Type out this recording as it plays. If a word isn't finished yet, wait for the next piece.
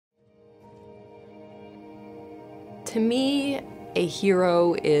To me, a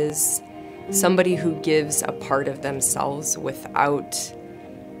hero is somebody who gives a part of themselves without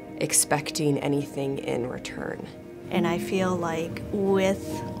expecting anything in return. And I feel like with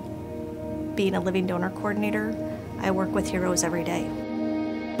being a living donor coordinator, I work with heroes every day.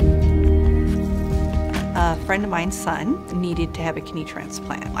 A friend of mine's son needed to have a kidney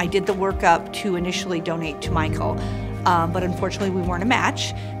transplant. I did the workup to initially donate to Michael, but unfortunately we weren't a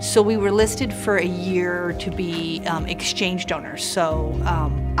match. So we were listed for a year to be exchange donors. So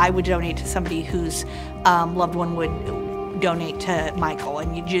I would donate to somebody whose loved one would donate to Michael,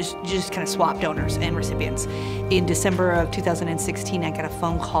 and you just kind of swap donors and recipients. In December of 2016, I got a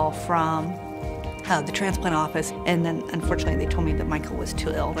phone call from the transplant office, and then unfortunately they told me that Michael was too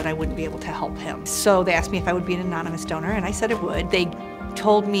ill, that I wouldn't be able to help him. So they asked me if I would be an anonymous donor, and I said I would. They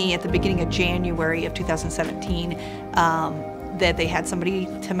told me at the beginning of January of 2017 that they had somebody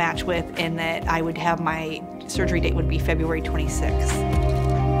to match with, and that I would have my surgery date would be February 26th.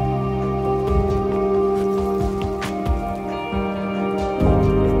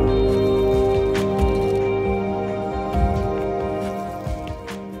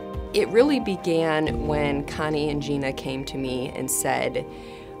 It really began when Connie and Gina came to me and said,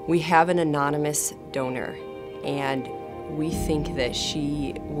 we have an anonymous donor and we think that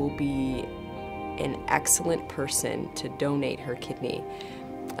she will be an excellent person to donate her kidney.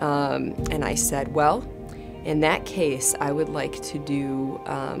 And I said, well, in that case, I would like to do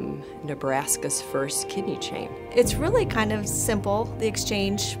Nebraska's first kidney chain. It's really kind of simple, the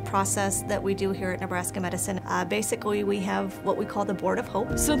exchange process that we do here at Nebraska Medicine. Basically, we have what we call the Board of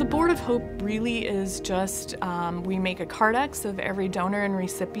Hope. So the Board of Hope really is just, we make a Cardex of every donor and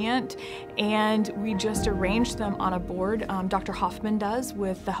recipient, and we just arrange them on a board. Dr. Hoffman does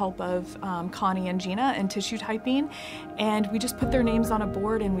with the help of Connie and Gina and tissue typing, and we just put their names on a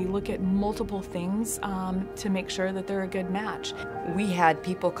board and we look at multiple things to make sure that they're a good match. We had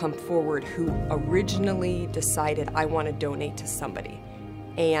people come forward who originally decided, I want to donate to somebody.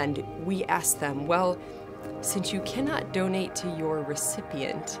 And we asked them, well, since you cannot donate to your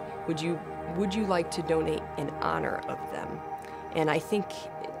recipient, would you like to donate in honor of them? And I think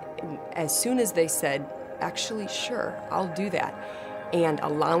as soon as they said, actually, sure, I'll do that, and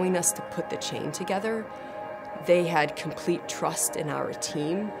allowing us to put the chain together, they had complete trust in our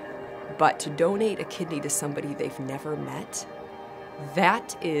team. But to donate a kidney to somebody they've never met,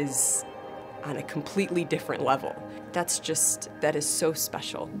 that is on a completely different level. That is so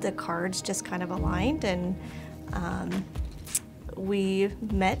special. The cards just kind of aligned, and we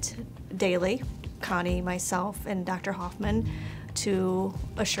met daily, Connie, myself, and Dr. Hoffman, to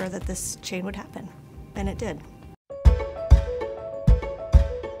assure that this chain would happen, and it did.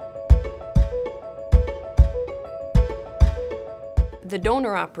 The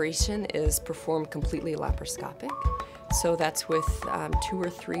donor operation is performed completely laparoscopic. So that's with 2 or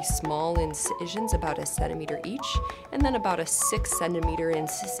 3 small incisions, about 1 centimeter each, and then about a 6 centimeter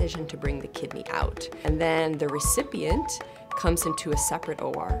incision to bring the kidney out. And then the recipient comes into a separate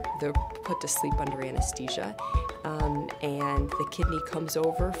OR. They're put to sleep under anesthesia, and the kidney comes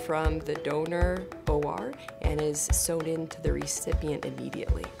over from the donor OR and is sewn into the recipient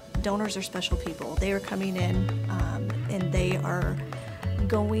immediately. Donors are special people. They are coming in and they are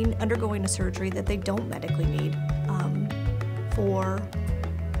undergoing a surgery that they don't medically need for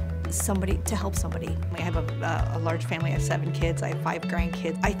somebody, to help somebody. I have a large family. I have 7 kids. I have 5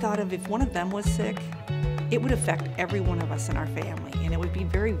 grandkids. I thought if one of them was sick, it would affect every one of us in our family, and it would be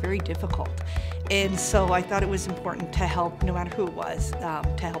very, very difficult. And so I thought it was important to help, no matter who it was, to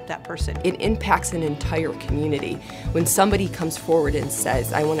help that person. It impacts an entire community. When somebody comes forward and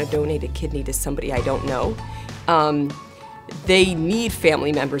says, I want to donate a kidney to somebody I don't know, they need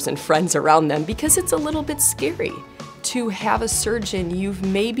family members and friends around them, because it's a little bit scary to have a surgeon you've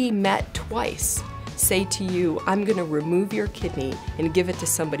maybe met twice say to you, I'm going to remove your kidney and give it to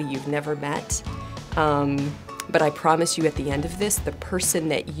somebody you've never met. But I promise you at the end of this, the person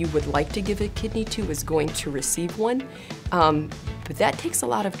that you would like to give a kidney to is going to receive one. But that takes a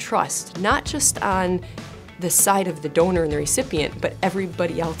lot of trust, not just on the side of the donor and the recipient, but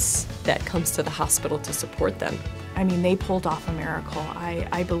everybody else that comes to the hospital to support them. I mean, they pulled off a miracle,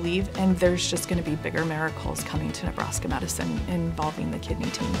 I believe, and there's just going to be bigger miracles coming to Nebraska Medicine involving the kidney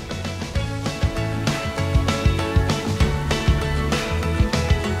team.